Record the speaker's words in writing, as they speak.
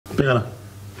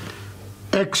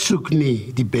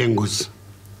Exukni di Bengus.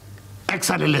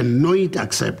 Excellent, no it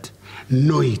accept.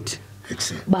 No it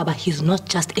accept. Baba, he's not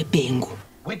just a Bengu.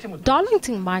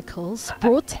 Darlington Michaels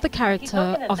brought the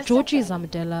character of Georgie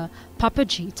Zamdela, Papa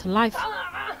G, to life.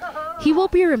 He will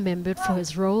be remembered for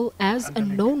his role as a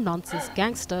no-nonsense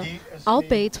gangster,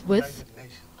 albeit with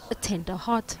a tender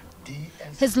heart.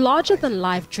 His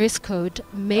larger-than-life dress code,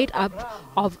 made up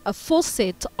of a full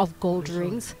set of gold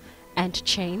rings and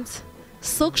chains,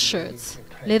 silk shirts,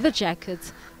 leather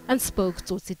jackets, and spoke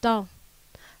Tsotsita.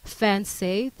 Fans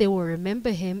say they will remember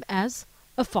him as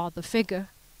a father figure.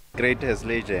 Greatest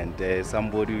legend,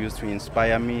 somebody who used to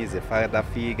inspire me, is a father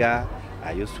figure.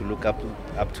 I used to look up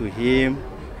to him.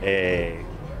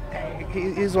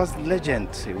 He was legend.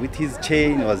 With his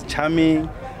chain, he was charming.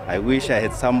 I wish I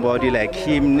had somebody like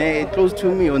him close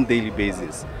to me on a daily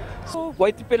basis.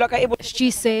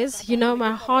 She says, you know,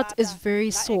 my heart is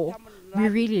very sore. We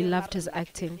really loved his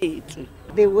acting.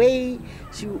 The way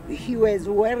he was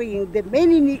wearing the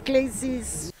many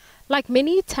necklaces. Like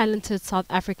many talented South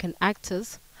African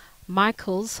actors,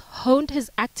 Michaels honed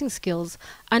his acting skills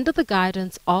under the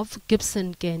guidance of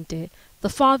Gibson Gente, the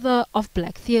father of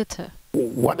black theatre.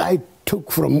 What I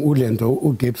took from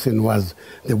Ulendo Gibson was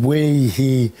the way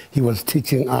he was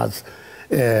teaching us,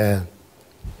 the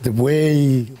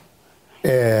way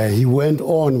he went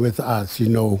on with us, you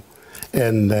know,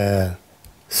 and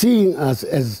seeing us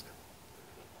as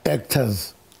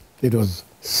actors, it was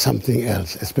something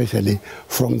else, especially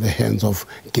from the hands of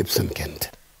Gibson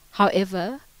Kent.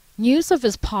 However, news of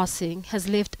his passing has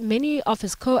left many of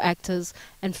his co-actors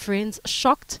and friends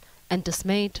shocked and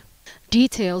dismayed.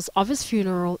 Details of his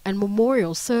funeral and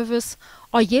memorial service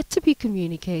are yet to be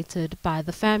communicated by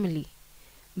the family.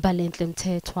 Balintlim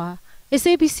Tetwa,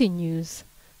 SABC News,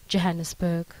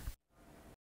 Johannesburg.